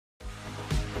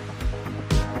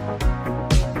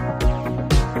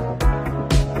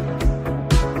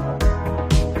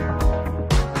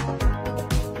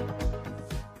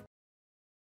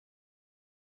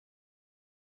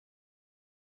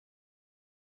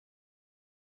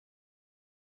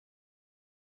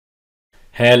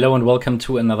Hello and welcome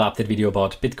to another update video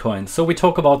about Bitcoin. So we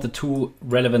talk about the two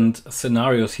relevant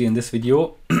scenarios here in this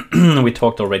video. We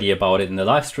talked already about it in the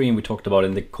live stream. We talked about it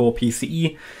in the core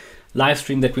PCE live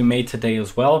stream that we made today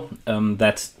as well.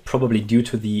 That's probably due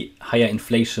to the higher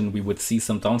inflation, we would see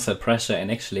some downside pressure, and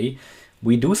actually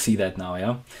we do see that now,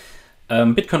 yeah.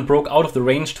 Bitcoin broke out of the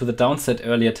range to the downside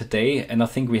earlier today, and I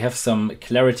think we have some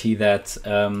clarity that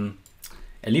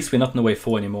at least we're not in the wave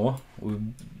 4 anymore.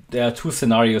 There are two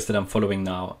scenarios that I'm following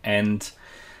now, and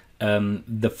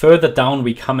the further down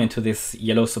we come into this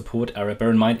yellow support area, bear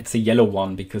in mind it's a yellow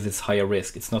one because it's higher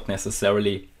risk. It's not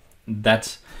necessarily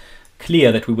that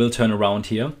clear that we will turn around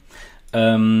here,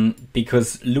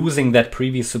 because losing that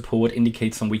previous support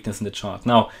indicates some weakness in the chart.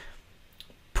 Now,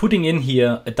 putting in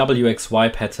here a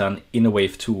WXY pattern in a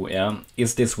wave 2, yeah,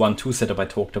 is this 1-2 setup I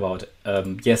talked about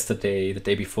yesterday, the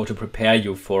day before, to prepare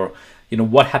you for,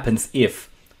 what happens if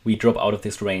we drop out of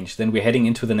this range. Then we're heading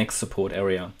into the next support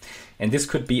area. And this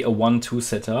could be a 1-2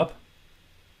 setup.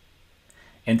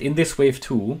 And in this wave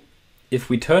 2, if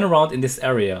we turn around in this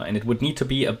area, and it would need to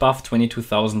be above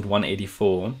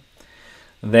 22,184,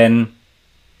 then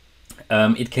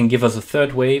it can give us a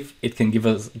third wave, it can give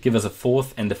us a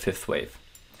fourth and a fifth wave.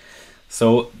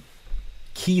 So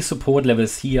key support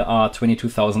levels here are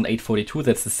 22,842,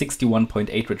 that's the 61.8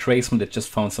 retracement that just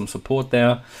found some support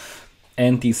there.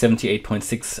 And the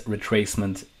 78.6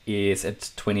 retracement is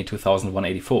at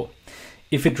 22,184.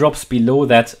 If it drops below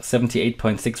that 78.6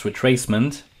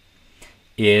 retracement,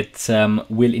 it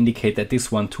will indicate that this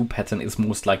 1-2 pattern is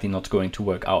most likely not going to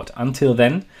work out. Until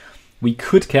then, we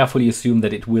could carefully assume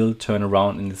that it will turn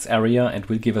around in this area and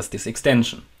will give us this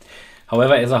extension.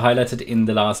 However, as I highlighted in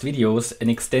the last videos, an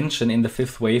extension in the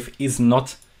fifth wave is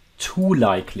not too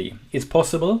likely. It's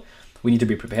possible, we need to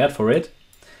be prepared for it,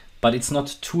 but it's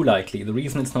not too likely. The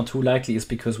reason it's not too likely is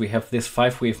because we have this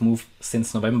 5-wave move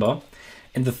since November,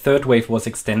 and the third wave was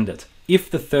extended.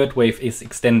 If the third wave is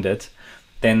extended,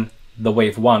 then the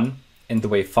wave 1 and the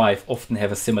wave 5 often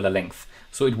have a similar length.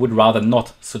 So it would rather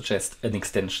not suggest an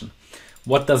extension.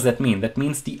 What does that mean? That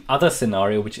means the other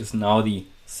scenario, which is now the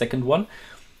second one,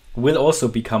 will also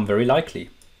become very likely,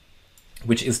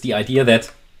 which is the idea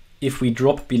that if we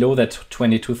drop below that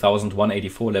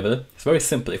 22,184 level, it's very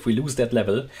simple. If we lose that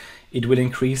level, it will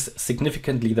increase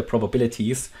significantly the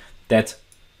probabilities that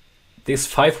this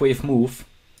 5-wave move,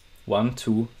 1,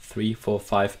 2, 3, 4,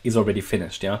 5, is already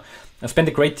finished. Yeah, I spent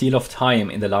a great deal of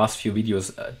time in the last few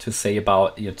videos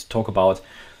to talk about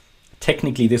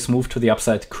technically this move to the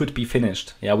upside could be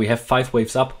finished. Yeah, we have 5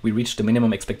 waves up. We reached the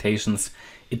minimum expectations.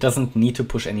 It doesn't need to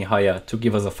push any higher to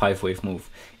give us a 5-wave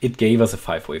move. It gave us a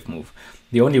 5-wave move.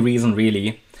 The only reason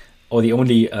really, or the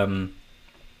only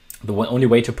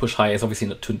way to push higher is obviously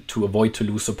not to avoid to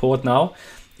lose support now.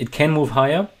 It can move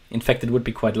higher. In fact, it would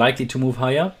be quite likely to move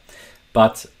higher,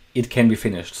 but it can be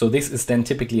finished. So this is then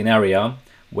typically an area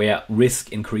where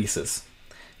risk increases.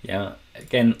 Yeah,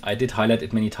 again, I did highlight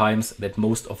it many times that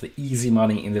most of the easy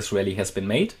money in this rally has been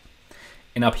made.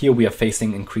 And up here we are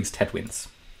facing increased headwinds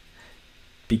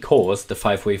because the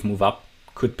 5-wave move up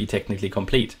could be technically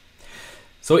complete.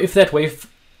 So if that wave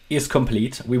is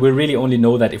complete, we will really only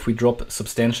know that if we drop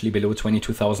substantially below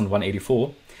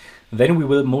 22,184, then we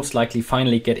will most likely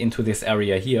finally get into this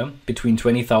area here between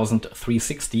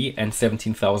 20,360 and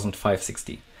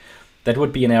 17,560. That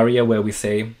would be an area where we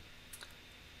say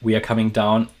we are coming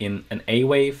down in an A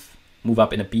wave, move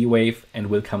up in a B wave, and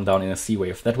will come down in a C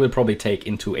wave. That will probably take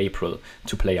into April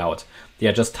to play out. They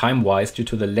are just time-wise due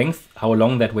to the length, how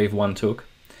long that wave 1 took.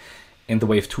 And the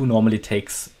wave 2 normally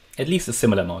takes at least a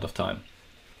similar amount of time.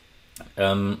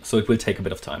 So it will take a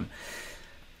bit of time.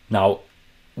 Now,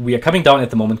 we are coming down at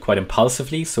the moment quite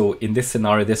impulsively. So in this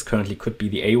scenario, this currently could be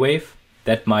the A wave.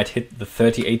 That might hit the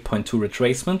 38.2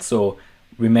 retracement. So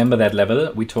remember that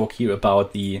level. We talk here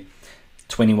about the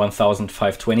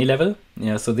 21,520 level.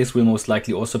 Yeah, so this will most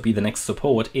likely also be the next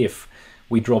support if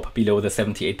we drop below the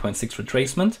 78.6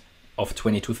 retracement of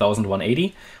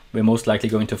 22,180. We're most likely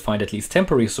going to find at least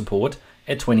temporary support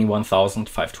at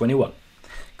 21,521,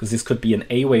 because this could be an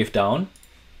A wave down.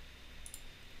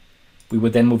 We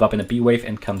would then move up in a B wave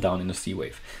and come down in a C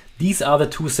wave. These are the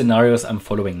two scenarios I'm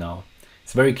following now.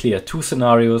 It's very clear, 2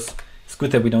 scenarios. It's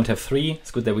good that we don't have 3.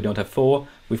 It's good that we don't have 4.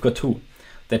 We've got 2.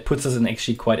 That puts us in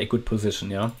actually quite a good position.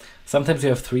 Yeah. Sometimes you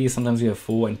have 3, sometimes you have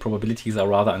 4, and probabilities are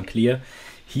rather unclear.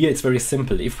 Here it's very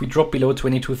simple. If we drop below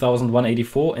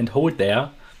 22,184 and hold there,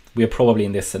 we are probably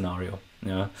in this scenario.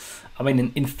 Yeah, I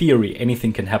mean, in theory,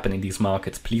 anything can happen in these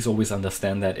markets. Please always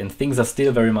understand that. And things are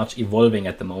still very much evolving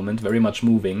at the moment, very much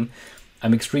moving.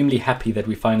 I'm extremely happy that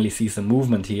we finally see some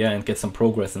movement here and get some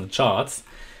progress in the charts.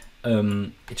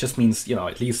 It just means,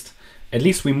 at least at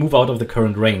least we move out of the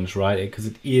current range, right?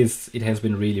 Because it has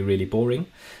been really, really boring.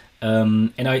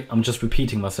 And I'm just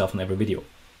repeating myself in every video.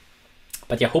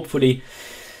 But yeah, hopefully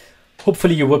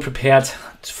you were prepared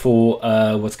for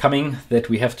what's coming, that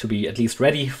we have to be at least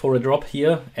ready for a drop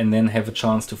here and then have a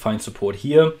chance to find support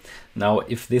here. Now,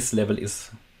 if this level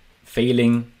is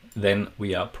failing, then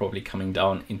we are probably coming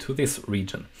down into this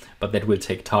region, but that will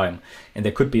take time. And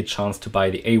there could be a chance to buy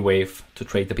the A wave, to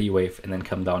trade the B wave, and then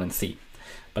come down and see.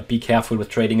 But be careful with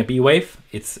trading a B wave.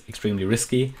 It's extremely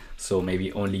risky. So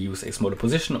maybe only use a smaller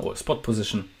position or a spot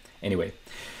position. Anyway,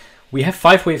 we have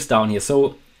 5 waves down here.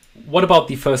 So what about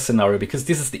the first scenario? Because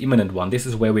this is the imminent one. This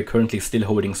is where we're currently still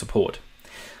holding support.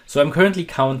 So I'm currently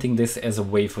counting this as a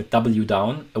wave with W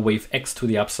down, a wave X to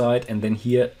the upside, and then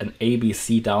here an A, B,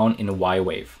 C down in a Y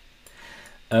wave.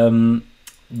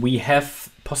 We have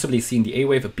possibly seen the A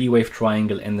wave, a B wave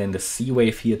triangle, and then the C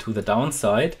wave here to the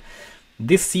downside.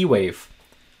 This C wave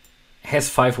has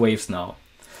 5 waves now.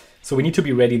 So we need to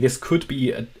be ready. This could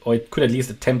be, or it could at least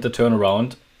attempt a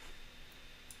turnaround.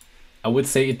 I would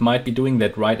say it might be doing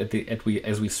that right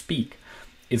as we speak.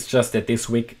 It's just that this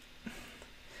wick,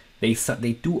 they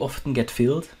do often get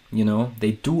filled, you know,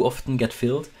 they do often get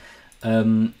filled.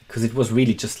 Because it was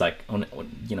really just like on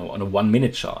a 1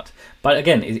 minute chart. But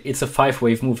again, it's a 5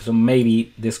 wave move, so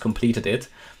maybe this completed it.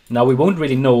 Now we won't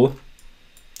really know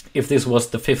if this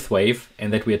was the 5th wave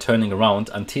and that we are turning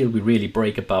around until we really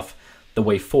break above the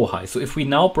wave 4 high. So if we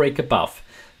now break above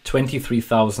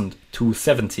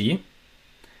 23,270,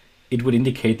 it would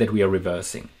indicate that we are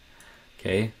reversing.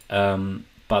 Okay,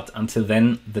 but until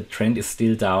then the trend is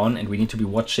still down and we need to be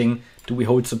watching. Do we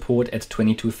hold support at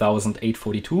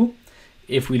 22,842?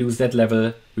 If we lose that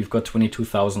level, we've got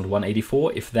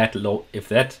 22,184. If that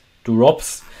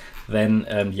drops, then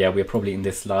yeah, we're probably in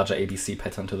this larger ABC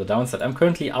pattern to the downside. I'm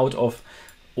currently out of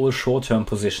all short-term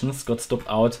positions. Got stopped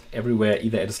out everywhere,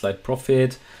 either at a slight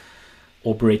profit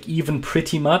or break even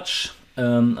pretty much,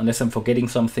 unless I'm forgetting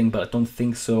something, but I don't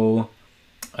think so.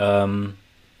 But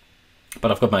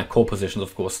I've got my core positions,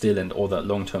 of course, still, and all the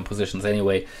long-term positions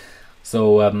anyway.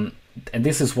 So, and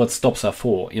this is what stops are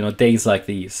for, you know, days like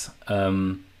these.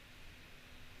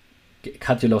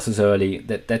 Cut your losses early.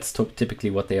 That's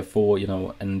typically what they're for, you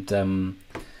know, and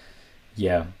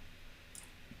yeah,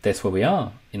 that's where we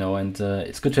are, you know, and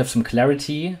it's good to have some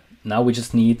clarity. Now we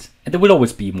just need, and there will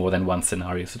always be more than one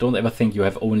scenario, so don't ever think you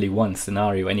have only one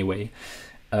scenario anyway.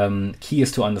 Key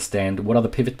is to understand what are the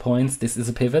pivot points. This is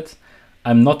a pivot.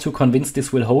 I'm not too convinced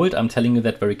this will hold. I'm telling you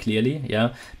that very clearly,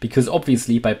 yeah, because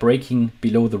obviously by breaking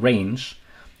below the range,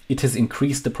 it has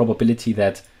increased the probability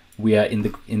that we are in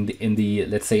the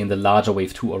let's say in the larger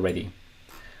wave 2 already,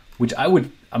 which I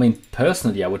mean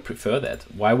personally I would prefer that.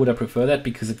 Why would I prefer that?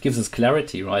 Because it gives us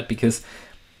clarity, right? Because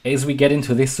as we get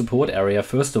into this support area,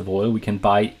 first of all, we can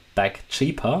buy back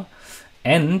cheaper,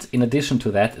 and in addition to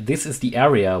that, this is the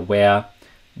area where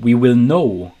we will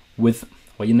know with,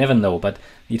 well, you never know, but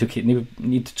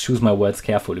need to choose my words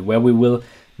carefully, where we will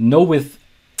know with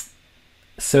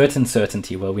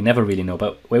certainty, well, we never really know,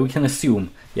 but where we can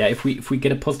assume, yeah, if we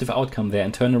get a positive outcome there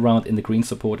and turn around in the green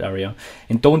support area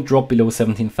and don't drop below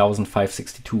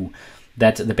 17,562,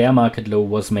 that the bear market low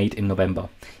was made in November.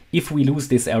 If we lose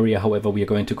this area, however, we are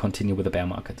going to continue with the bear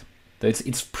market. So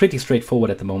it's pretty straightforward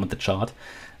at the moment, the chart.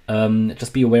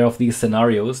 Just be aware of these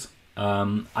scenarios.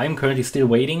 I'm currently still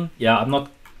waiting. Yeah, I'm not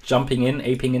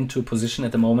aping into a position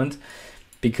at the moment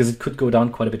because it could go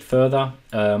down quite a bit further,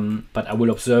 but I will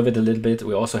observe it a little bit.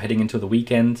 We're also heading into the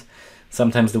weekend.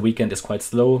 Sometimes the weekend is quite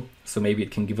slow, so maybe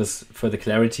it can give us further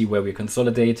clarity where we're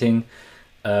consolidating.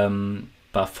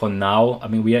 But for now, I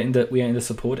mean, we are in the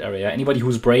support area. Anybody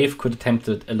who's brave could attempt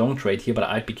a long trade here, but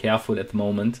I'd be careful at the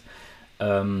moment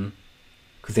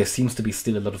because there seems to be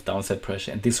still a lot of downside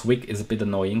pressure, and this wick is a bit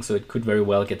annoying, so it could very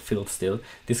well get filled still.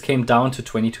 This came down to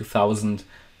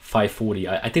 22,540.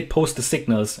 I did post the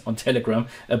signals on Telegram,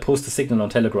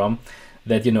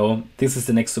 that, you know, this is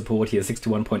the next support here,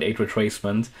 61.8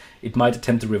 retracement. It might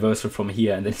attempt a reversal from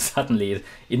here, and then suddenly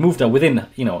it moved up within,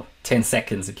 you know, 10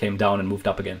 seconds. It came down and moved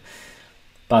up again.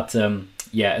 But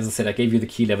yeah, as I said, I gave you the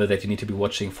key level that you need to be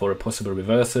watching for a possible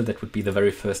reversal. That would be the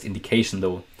very first indication,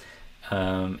 though.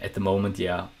 At the moment,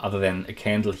 yeah, other than a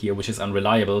candle here, which is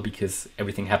unreliable because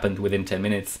everything happened within 10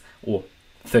 minutes or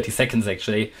 30 seconds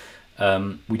actually.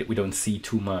 We don't see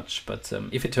too much, but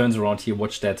if it turns around here,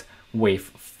 watch that wave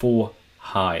 4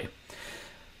 high.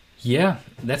 Yeah,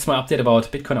 that's my update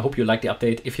about Bitcoin. I hope you liked the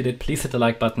update. If you did, please hit the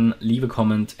like button, leave a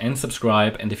comment and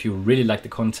subscribe. And if you really like the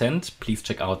content, please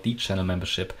check out the channel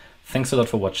membership. Thanks a lot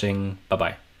for watching.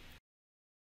 Bye-bye.